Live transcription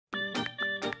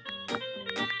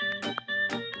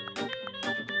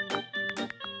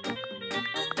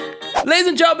Ladies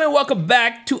and gentlemen, welcome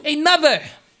back to another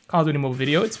Call of Duty mobile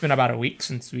video. It's been about a week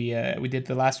since we did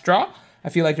the last draw. I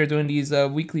feel like they're doing these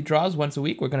weekly draws once a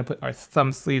week. We're gonna put our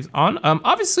thumb sleeves on.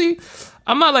 Obviously,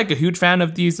 I'm not like a huge fan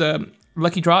of these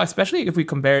lucky draw, especially if we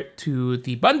compare it to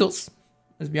the bundles.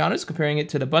 Let's be honest, comparing it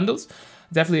to the bundles,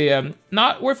 definitely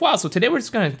not worthwhile. So today we're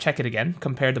just gonna check it again,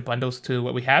 compare the bundles to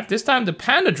what we have. This time the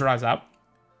Panda draws out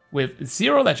with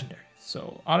 0 legendaries.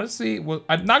 So honestly,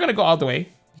 I'm not gonna go all the way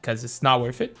because it's not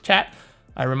worth it. Chat,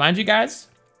 I remind you guys,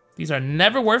 these are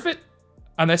never worth it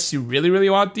unless you really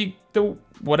want the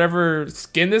whatever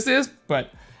skin this is.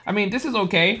 But I mean, this is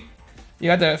okay. You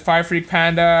got the Fire Freak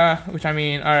Panda, which I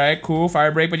mean, all right, cool,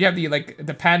 Fire Break. But you have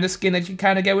the Panda skin that you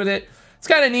kind of get with it. It's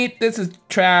kind of neat. This is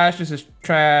trash. This is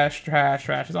trash.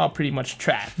 It's all pretty much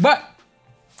trash. But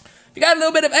if you got a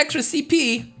little bit of extra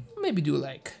CP, maybe do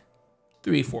like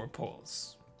 3-4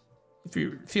 pulls. If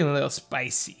you're feeling a little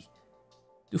spicy,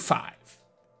 do 5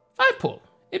 pull.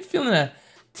 If you're feeling a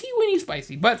teeny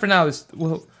spicy. But for now,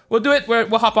 we'll do it.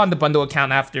 We'll hop on the bundle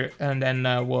account after, and then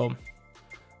we'll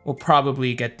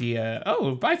probably get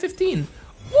the buy 15.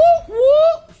 Woo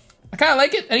woo! I kind of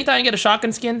like it. Anytime you get a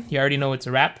shotgun skin, you already know it's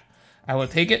a wrap. I will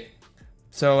take it.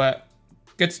 So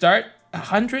good start.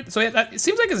 100. So yeah, it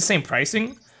seems like it's the same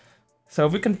pricing. So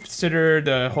if we consider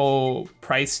the whole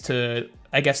price to,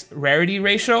 I guess, rarity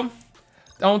ratio,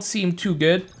 don't seem too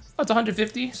good. Oh, it's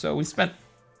 150. So we spent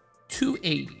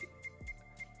 280.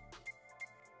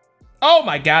 Oh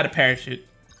my god, a parachute.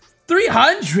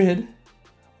 300. Oh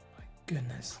my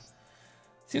goodness.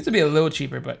 Seems to be a little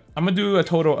cheaper, but I'm gonna do a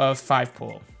total of 5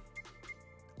 pull.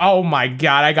 Oh my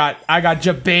god, I got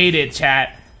jebaited,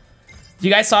 chat. You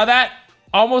guys saw that?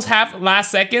 Almost half last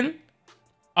second.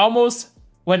 Almost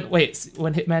when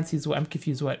Hitman sees what? I'm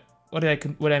confused. What did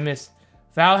I miss?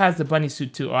 Val has the bunny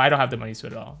suit too. Oh, I don't have the bunny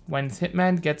suit at all. When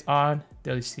Hitman gets on,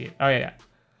 they'll see it. Oh yeah.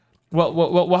 Well,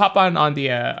 we'll hop on on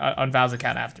Val's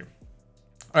account after.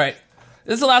 All right,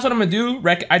 this is the last one I'm gonna do.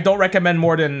 I don't recommend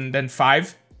more than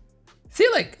 5. See,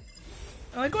 like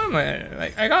what am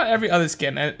I? I got every other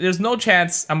skin, and there's no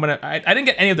chance I didn't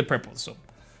get any of the purples, so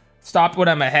stop when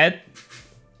I'm ahead.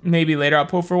 Maybe later I'll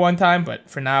pull for one time, but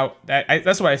for now,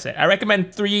 that's what I say. I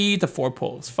recommend 3 to 4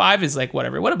 pulls. 5 is like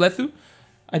whatever. What a Blethu.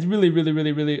 I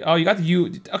really. Oh, you got the U.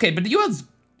 Okay, but the U is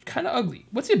kind of ugly.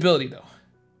 What's the ability though?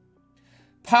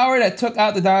 Power that took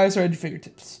out the dinosaur at your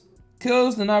fingertips.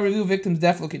 Kills do not reveal victim's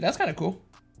death location. That's kind of cool.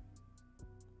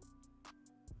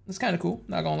 That's kind of cool,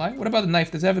 not gonna lie. What about the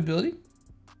knife? Does it have ability?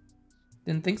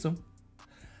 Didn't think so. All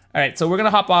right, so we're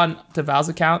gonna hop on to Val's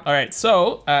account. All right,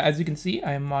 so as you can see,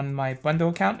 I am on my bundle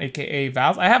account, aka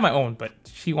Val's. I have my own, but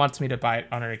she wants me to buy it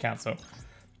on her account, so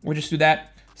we'll just do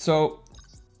that. So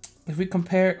if we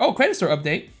compare, credit store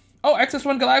update. Oh,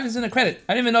 XS1 Goliath is in the credit.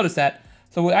 I didn't even notice that.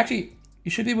 So we'll actually,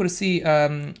 you should be able to see.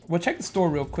 We'll check the store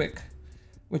real quick.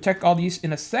 We'll check all these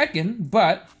in a second,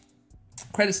 but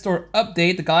credit store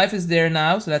update. The Goliath is there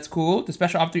now, so that's cool. The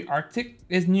Special Op 3 Arctic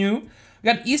is new. We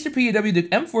got Easter PEW, the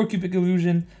M4 Cubic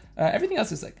Illusion. Everything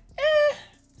else is like, eh.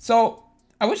 So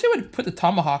I wish they would put the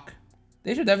Tomahawk.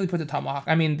 They should definitely put the Tomahawk.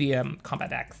 I mean the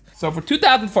combat axe. So for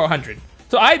 2,400.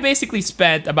 So I basically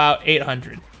spent about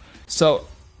 800. So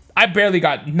I barely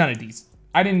got none of these.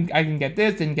 I didn't get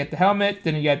this, didn't get the helmet,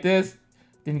 didn't get this,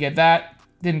 didn't get that,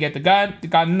 didn't get the gun,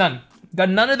 got none. Got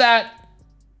none of that.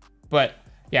 But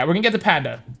yeah, we're gonna get the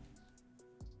Panda.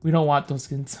 We don't want those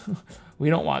skins. We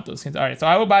don't want those skins. All right, so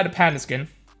I will buy the Panda skin.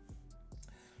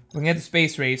 We're gonna get the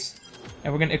Space Race,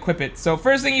 and we're gonna equip it. So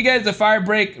first thing you get is the Fire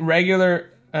Break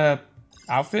regular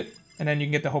outfit, and then you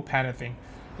can get the whole Panda thing.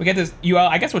 We get this UL.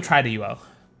 I guess we'll try the UL.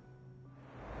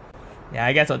 Yeah,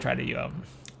 I guess I'll try the UL.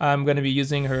 I'm gonna be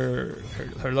using her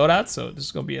loadout, so this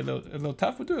is gonna be a little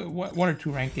tough. We'll do a 1 or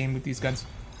 2 rank game with these guns,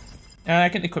 and I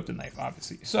can equip the knife,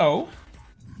 obviously. So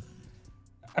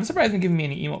I'm surprised they didn't give me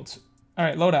any emotes. All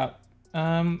right, loadout.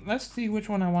 Let's see which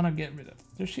one I want to get rid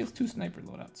of. She has 2 sniper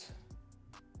loadouts.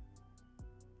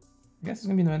 I guess it's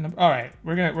gonna be the number. All right,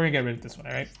 we're gonna get rid of this one.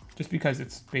 All right, just because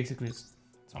it's basically it's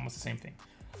almost the same thing.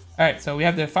 All right, so we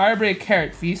have the Firebreak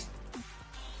Carrot Feast.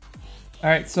 All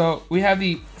right, so we have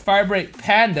the Firebreak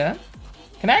Panda.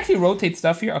 Can I actually rotate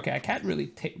stuff here? Okay, I can't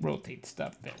really rotate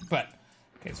stuff there, but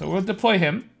okay, so we'll deploy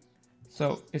him.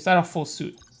 So it's not a full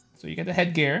suit. So you get the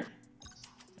headgear.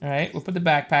 All right, we'll put the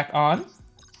backpack on.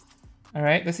 All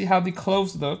right, let's see how the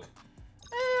clothes look.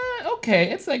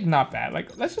 Okay, it's like not bad.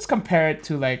 Like, let's just compare it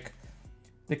to like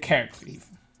the Carrot Thief.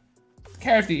 The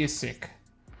Carrot Thief is sick.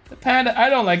 The Panda, I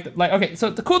don't like okay, so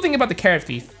the cool thing about the Carrot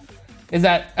Thief is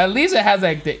that at least it has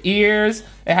like the ears,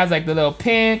 it has like the little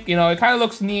pink, you know, it kind of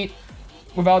looks neat.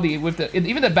 with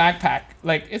even the backpack.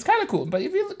 Like, it's kind of cool. But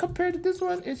if you compare to this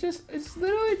one, it's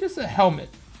literally just a helmet.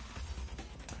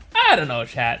 I don't know,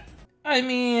 chat. I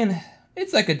mean,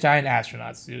 it's like a giant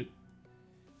astronaut suit.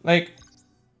 Like,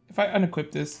 if I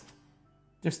unequip this,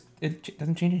 it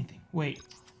doesn't change anything. Wait.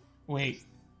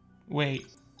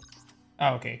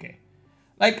 Oh, okay.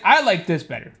 Like, I like this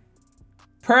better.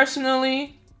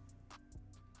 Personally,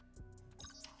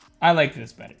 I like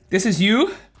this better. This is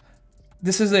you.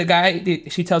 This is the guy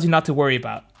she tells you not to worry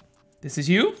about. This is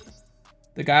you.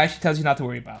 The guy she tells you not to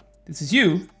worry about. This is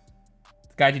you.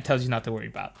 The guy she tells you not to worry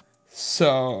about.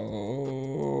 So...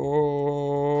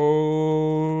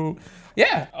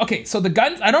 yeah, okay, so the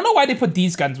guns, I don't know why they put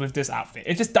these guns with this outfit.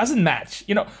 It just doesn't match,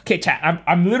 you know? Okay, chat,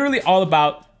 I'm literally all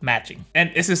about matching.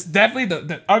 And this is definitely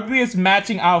the ugliest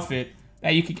matching outfit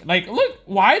that you could, like, look,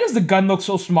 why does the gun look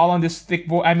so small on this thick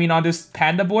boy, on this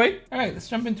panda boy? All right, let's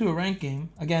jump into a rank game.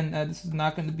 Again, this is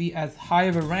not gonna be as high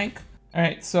of a rank. All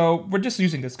right, so we're just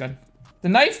using this gun. The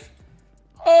knife?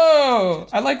 Oh,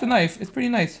 I like the knife, it's pretty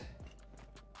nice.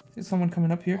 Is someone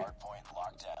coming up here?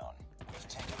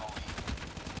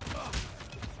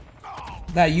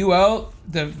 That UL,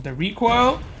 the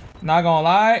recoil, not gonna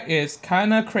lie, is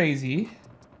kind of crazy.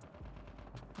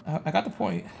 I got the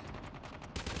point.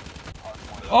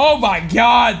 Oh my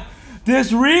god!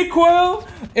 This recoil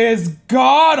is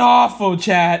god-awful,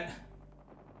 chat.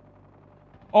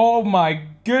 Oh my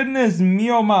goodness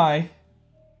me, oh my.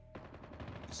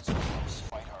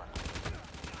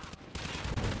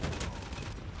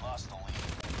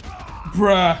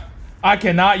 Bruh, I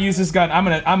cannot use this gun. I'm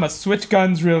gonna switch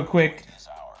guns real quick.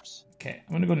 Okay,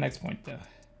 I'm gonna go next point though.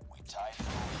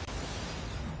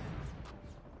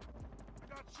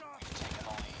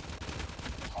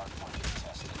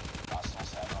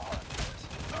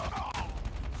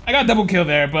 I got double kill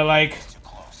there, but like,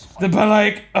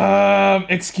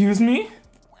 excuse me?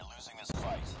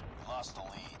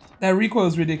 That recoil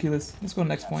is ridiculous. Let's go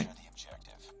next point.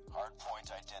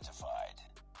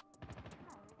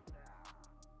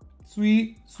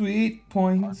 Sweet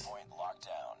points.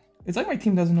 It's like my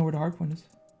team doesn't know where the hard point is.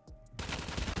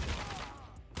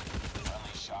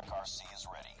 Friendly Shock RC is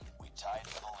ready. We tied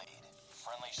for the lead.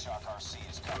 Friendly Shock RC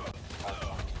is coming.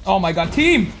 Oh my god,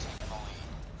 team!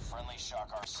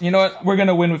 You know what? We're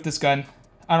gonna win with this gun.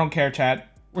 I don't care, chat.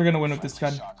 We're gonna win with this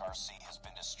gun. Shock RC has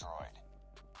been destroyed.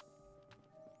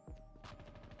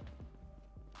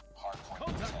 Hard point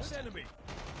contested.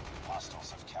 Hostiles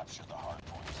have captured the hard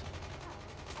point.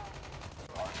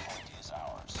 Hard point is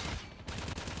ours.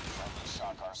 Friendly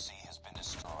Shock RC has been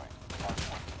destroyed. Hard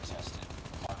point contested.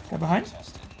 Guy behind?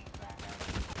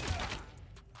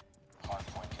 Hard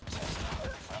point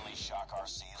contested. Friendly Shock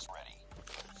RC is ready.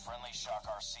 Friendly Shock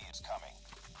RC is coming.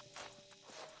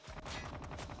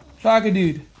 Shock a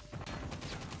dude.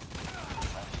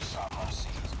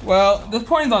 Well, the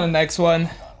point's on the next one.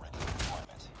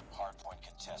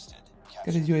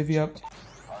 Get his UAV up.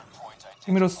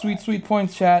 Give me those sweet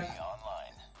points, chat.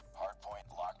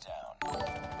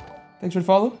 Thanks for the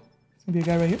follow. There's gonna be a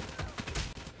guy right here.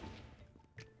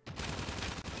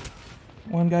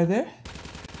 One guy there.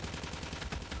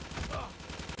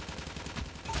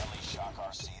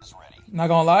 Not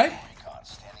gonna lie,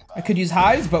 I could use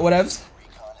hives, but whatevs.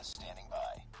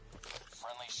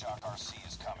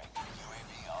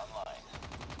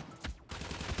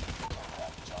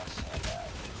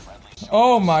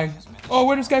 Oh my! Oh,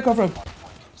 where does this guy come from?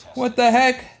 What the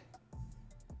heck?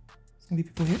 There's gonna be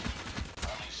people here.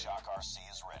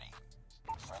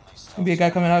 There's gonna be a guy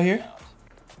coming out here.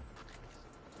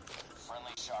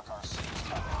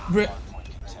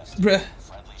 Bruh.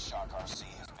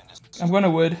 I'm going to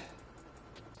wood.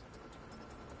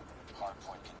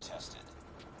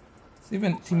 See if a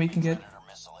teammate can get.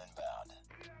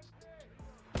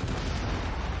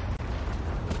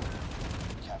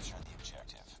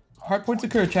 Hard points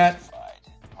occur, chat.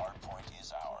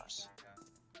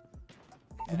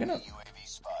 We're gonna. UAV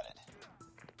spotted.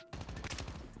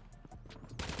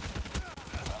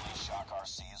 Friendly Shock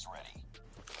RC is ready.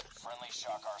 Friendly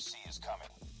Shock RC is coming.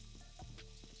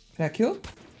 That kill?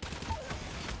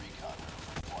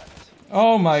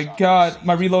 Oh my god,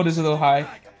 my reload is a little high.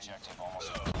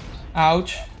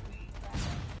 Ouch.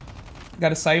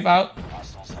 Got a scythe out.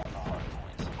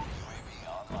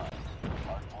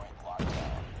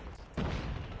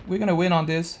 We're gonna win on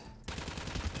this.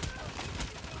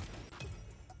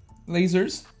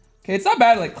 Lasers. Okay, it's not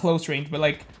bad like close range, but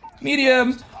like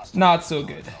medium, not so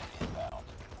good.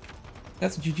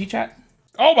 That's a GG, chat.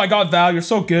 Oh my god, Val, you're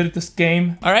so good at this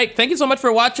game. All right, thank you so much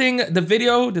for watching the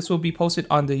video. This will be posted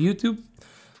on the YouTube.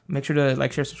 Make sure to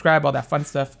like, share, subscribe, all that fun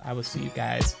stuff. I will see you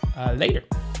guys later.